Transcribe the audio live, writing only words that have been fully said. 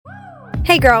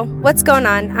Hey girl, what's going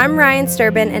on? I'm Ry'Ann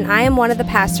Sterban and I am one of the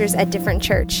pastors at Different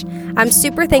Church. I'm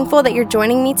super thankful that you're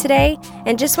joining me today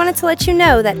and just wanted to let you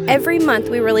know that every month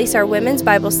we release our women's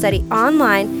Bible study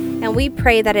online and we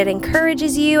pray that it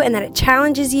encourages you and that it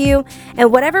challenges you.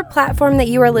 And whatever platform that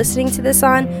you are listening to this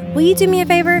on, will you do me a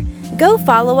favor? Go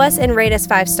follow us and rate us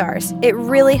 5 stars. It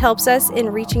really helps us in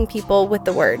reaching people with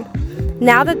the word.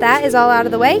 Now that is all out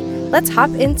of the way, let's hop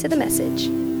into the message.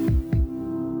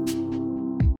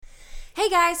 Hey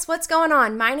guys, what's going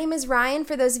on? My name is Ry'Ann,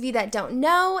 for those of you that don't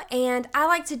know, and I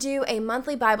like to do a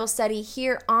monthly Bible study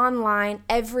here online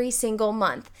every single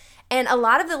month. And a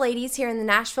lot of the ladies here in the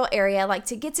Nashville area like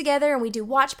to get together and we do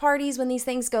watch parties when these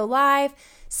things go live.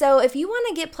 So if you want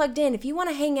to get plugged in, if you want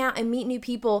to hang out and meet new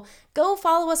people, go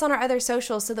follow us on our other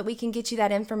socials so that we can get you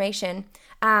that information.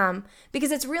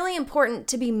 Because it's really important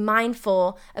to be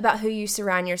mindful about who you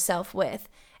surround yourself with.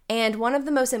 And one of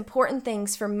the most important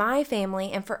things for my family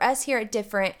and for us here at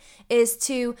Different is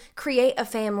to create a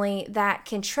family that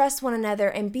can trust one another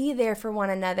and be there for one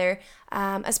another,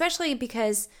 especially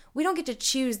because we don't get to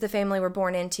choose the family we're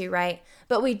born into, right?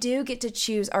 But we do get to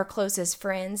choose our closest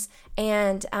friends.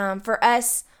 And for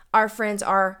us, our friends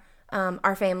are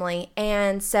our family.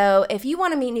 And so if you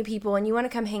want to meet new people and you want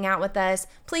to come hang out with us,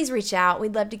 please reach out.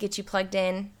 We'd love to get you plugged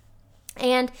in.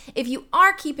 And if you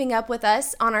are keeping up with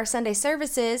us on our Sunday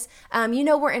services, you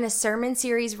know we're in a sermon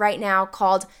series right now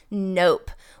called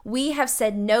Nope. We have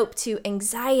said nope to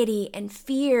anxiety and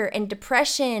fear and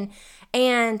depression.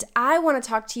 And I want to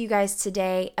talk to you guys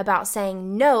today about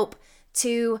saying nope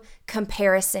to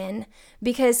comparison,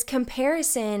 because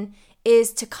comparison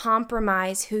is to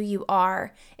compromise who you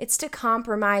are. It's to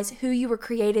compromise who you were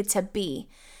created to be.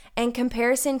 And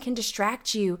comparison can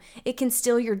distract you. It can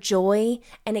steal your joy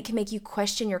and it can make you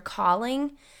question your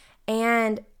calling.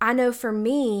 And I know for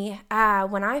me,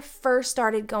 when I first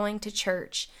started going to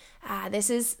church, this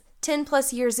is 10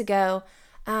 plus years ago,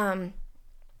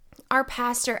 our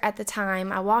pastor at the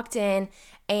time, I walked in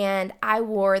and I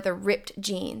wore the ripped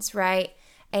jeans, right?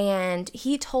 And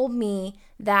he told me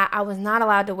that I was not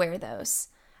allowed to wear those.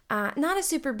 Not a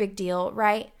super big deal,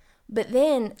 right? But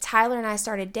then Tyler and I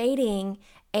started dating,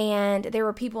 and there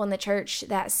were people in the church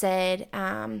that said,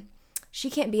 she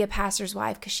can't be a pastor's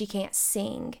wife because she can't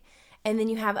sing. And then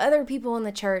you have other people in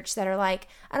the church that are like,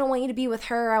 I don't want you to be with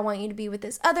her. I want you to be with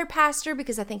this other pastor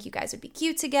because I think you guys would be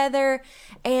cute together.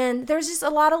 And there's just a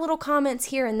lot of little comments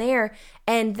here and there.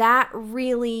 And that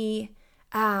really,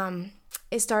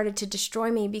 it started to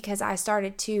destroy me because I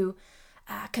started to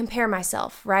compare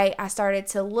myself, right? I started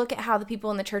to look at how the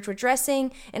people in the church were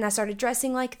dressing and I started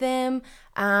dressing like them.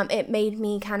 It made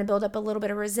me kind of build up a little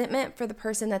bit of resentment for the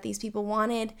person that these people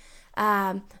wanted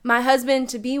my husband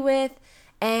to be with.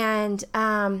 And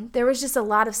there was just a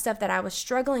lot of stuff that I was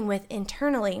struggling with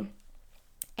internally.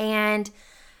 And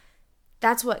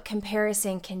that's what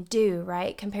comparison can do,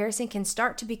 right? Comparison can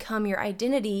start to become your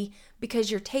identity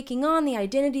because you're taking on the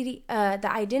identity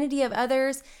of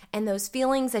others and those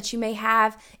feelings that you may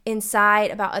have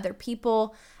inside about other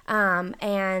people.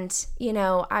 And you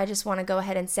know, I just want to go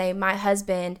ahead and say my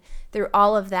husband, through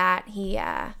all of that, he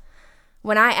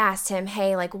when I asked him,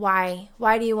 hey, like, why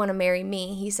do you want to marry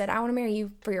me? He said, I want to marry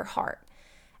you for your heart.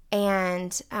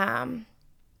 And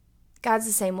God's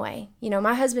the same way. You know,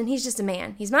 my husband, he's just a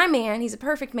man. He's my man. He's a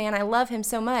perfect man. I love him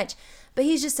so much. But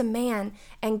he's just a man.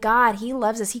 And God, he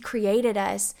loves us. He created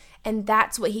us. And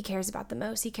that's what he cares about the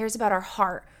most. He cares about our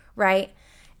heart, right?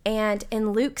 And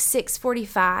in Luke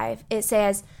 6:45, it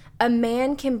says, a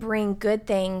man can bring good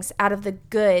things out of the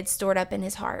good stored up in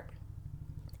his heart.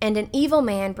 And an evil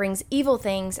man brings evil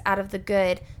things out of the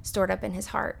good stored up in his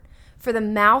heart. For the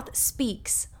mouth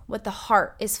speaks what the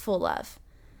heart is full of.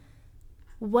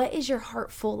 What is your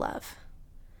heart full of?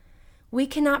 We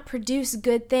cannot produce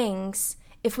good things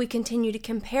if we continue to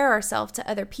compare ourselves to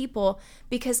other people,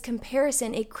 because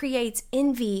comparison, it creates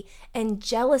envy and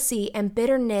jealousy and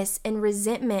bitterness and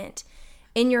resentment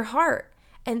in your heart.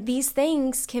 And these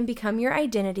things can become your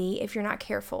identity if you're not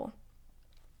careful.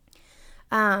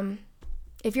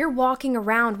 If you're walking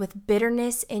around with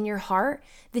bitterness in your heart,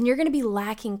 then you're going to be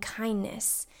lacking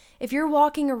kindness. If you're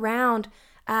walking around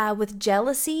with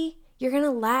jealousy, you're going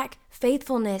to lack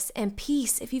faithfulness and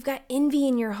peace. If you've got envy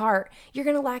in your heart, you're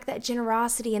going to lack that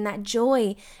generosity and that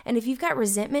joy. And if you've got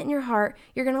resentment in your heart,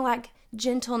 you're going to lack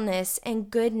gentleness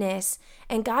and goodness.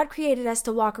 And God created us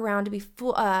to walk around to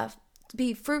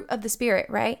be fruit of the Spirit,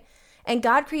 right? And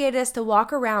God created us to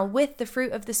walk around with the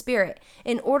fruit of the Spirit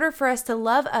in order for us to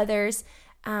love others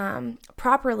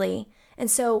properly. And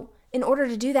so in order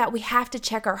to do that, we have to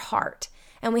check our heart.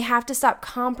 And we have to stop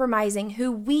compromising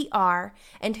who we are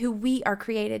and who we are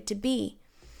created to be.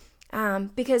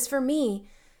 Because for me,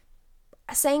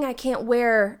 saying I can't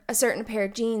wear a certain pair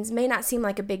of jeans may not seem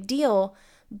like a big deal,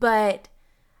 but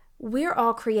we're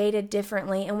all created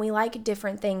differently and we like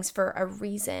different things for a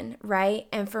reason, right?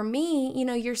 And for me,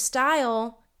 your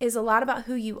style is a lot about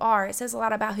who you are. It says a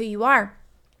lot about who you are.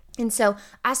 And so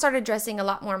I started dressing a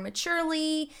lot more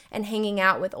maturely and hanging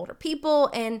out with older people.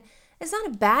 And it's not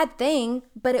a bad thing,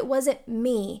 but it wasn't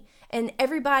me. And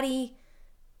everybody,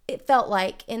 it felt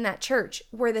like in that church,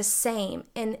 were the same.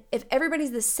 And if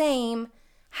everybody's the same,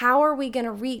 how are we going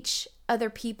to reach other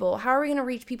people? How are we going to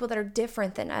reach people that are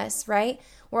different than us, right?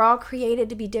 We're all created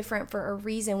to be different for a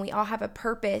reason. We all have a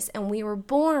purpose, and we were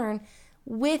born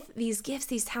with these gifts,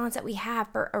 these talents that we have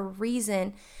for a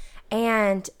reason.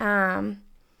 And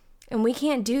we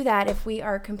can't do that if we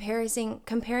are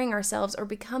comparing ourselves or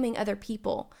becoming other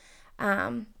people.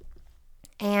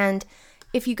 And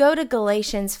if you go to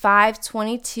Galatians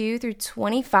 5:22 through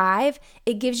 25,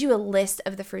 it gives you a list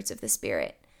of the fruits of the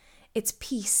Spirit. It's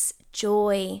peace,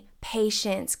 joy,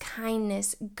 patience,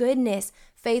 kindness, goodness,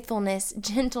 faithfulness,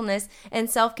 gentleness, and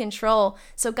self-control.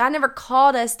 So God never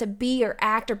called us to be or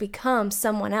act or become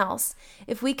someone else.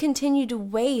 If we continue to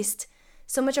waste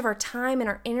so much of our time and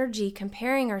our energy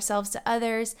comparing ourselves to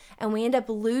others, and we end up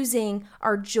losing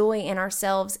our joy in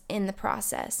ourselves in the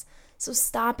process. So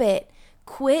stop it.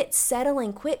 Quit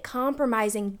settling. Quit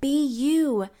compromising. Be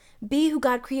you. Be who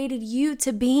God created you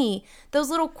to be. Those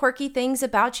little quirky things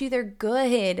about you, they're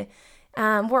good.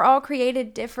 We're all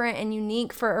created different and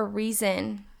unique for a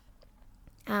reason.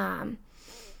 And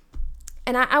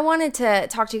I wanted to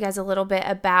talk to you guys a little bit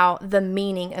about the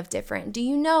meaning of different. Do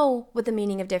you know what the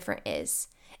meaning of different is?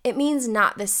 It means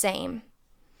not the same.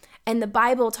 And the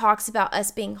Bible talks about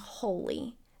us being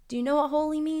holy. Do you know what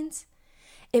holy means?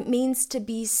 It means to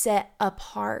be set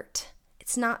apart.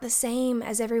 It's not the same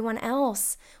as everyone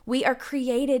else. We are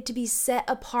created to be set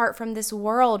apart from this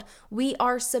world. We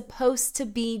are supposed to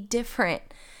be different.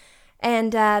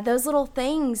 And those little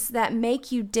things that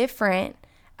make you different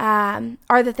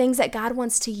are the things that God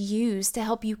wants to use to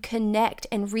help you connect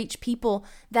and reach people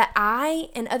that I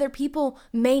and other people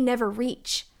may never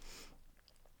reach.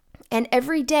 And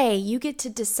every day you get to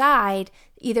decide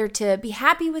either to be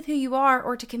happy with who you are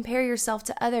or to compare yourself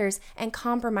to others and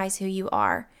compromise who you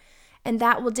are. And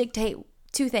that will dictate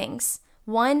two things.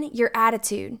 One, your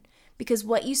attitude, because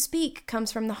what you speak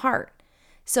comes from the heart.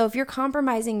 So if you're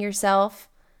compromising yourself,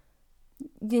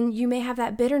 then you may have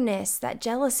that bitterness, that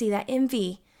jealousy, that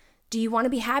envy. Do you want to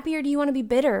be happy or do you want to be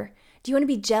bitter? Do you want to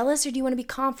be jealous or do you want to be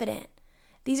confident?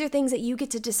 These are things that you get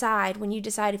to decide when you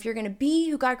decide if you're going to be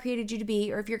who God created you to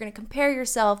be or if you're going to compare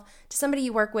yourself to somebody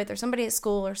you work with or somebody at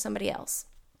school or somebody else.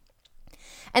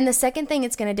 And the second thing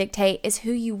it's going to dictate is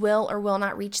who you will or will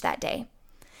not reach that day.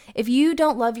 If you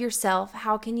don't love yourself,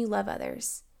 how can you love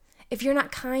others? If you're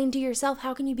not kind to yourself,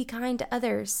 how can you be kind to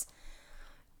others?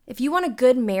 If you want a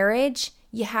good marriage,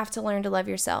 you have to learn to love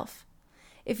yourself.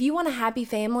 If you want a happy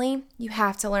family, you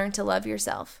have to learn to love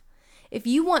yourself. If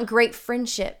you want great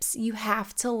friendships, you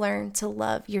have to learn to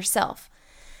love yourself.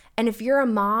 And if you're a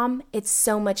mom, it's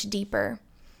so much deeper.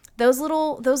 Those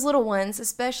little ones,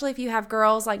 especially if you have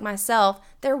girls like myself,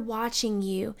 they're watching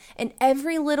you. And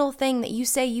every little thing that you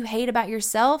say you hate about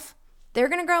yourself, they're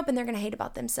going to grow up and they're going to hate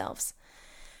about themselves.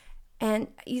 And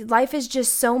life is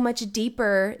just so much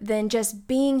deeper than just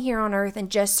being here on earth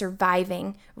and just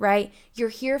surviving, right? You're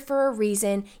here for a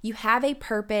reason. You have a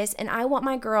purpose. And I want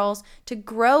my girls to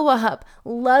grow up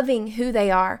loving who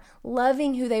they are,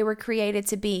 loving who they were created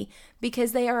to be,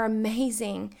 because they are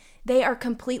amazing. They are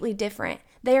completely different.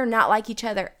 They are not like each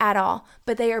other at all,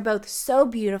 but they are both so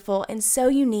beautiful and so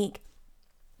unique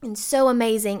and so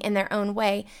amazing in their own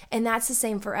way. And that's the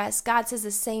same for us. God says the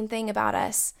same thing about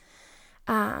us.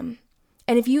 And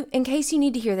in case you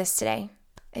need to hear this today,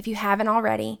 if you haven't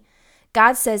already,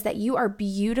 God says that you are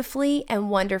beautifully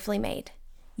and wonderfully made.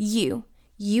 You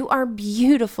are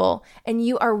beautiful and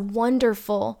you are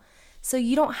wonderful. So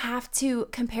you don't have to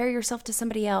compare yourself to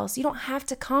somebody else. You don't have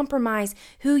to compromise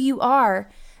who you are,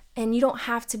 and you don't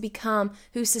have to become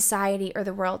who society or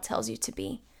the world tells you to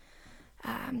be.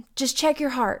 Just check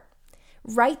your heart.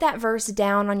 Write that verse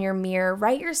down on your mirror.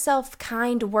 Write yourself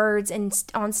kind words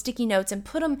on sticky notes and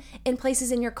put them in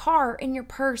places in your car, in your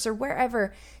purse, or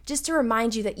wherever, just to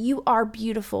remind you that you are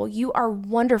beautiful, you are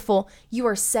wonderful, you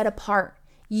are set apart.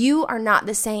 You are not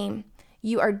the same.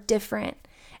 You are different.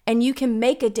 And you can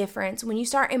make a difference when you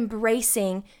start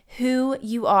embracing who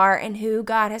you are and who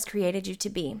God has created you to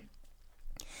be.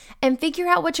 And figure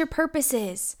out what your purpose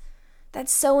is.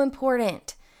 That's so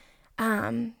important.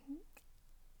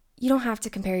 You don't have to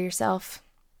compare yourself.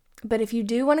 But if you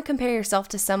do want to compare yourself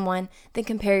to someone, then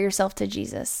compare yourself to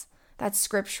Jesus. That's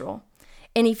scriptural.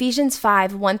 In Ephesians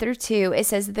 5, 1 through 2, it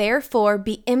says, "Therefore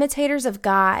be imitators of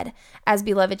God as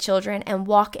beloved children, and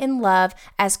walk in love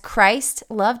as Christ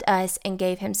loved us and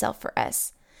gave himself for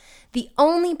us." The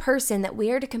only person that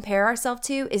we are to compare ourselves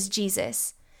to is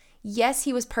Jesus. Yes,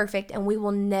 he was perfect, and we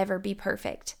will never be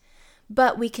perfect.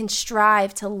 But we can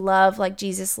strive to love like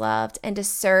Jesus loved and to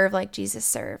serve like Jesus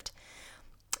served,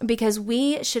 because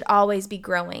we should always be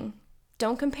growing.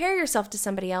 Don't compare yourself to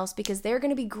somebody else, because they're going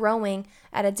to be growing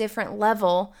at a different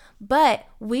level, but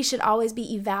we should always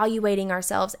be evaluating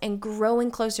ourselves and growing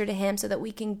closer to him so that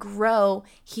we can grow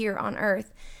here on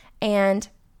earth. And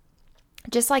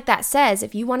just like that says,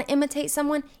 if you want to imitate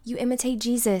someone, you imitate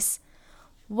Jesus.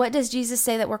 What does Jesus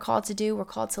say that we're called to do? We're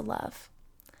called to love.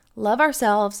 Love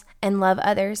ourselves and love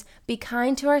others. Be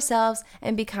kind to ourselves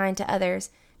and be kind to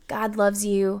others. God loves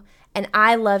you, and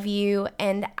I love you,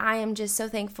 and I am just so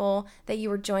thankful that you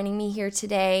were joining me here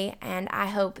today, and I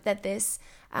hope that this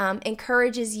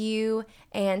encourages you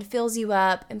and fills you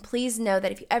up. And please know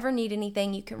that if you ever need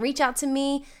anything, you can reach out to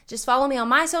me. Just follow me on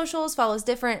my socials. Follows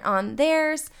different on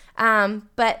theirs.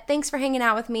 But thanks for hanging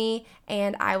out with me,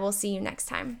 and I will see you next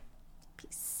time.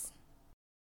 Peace.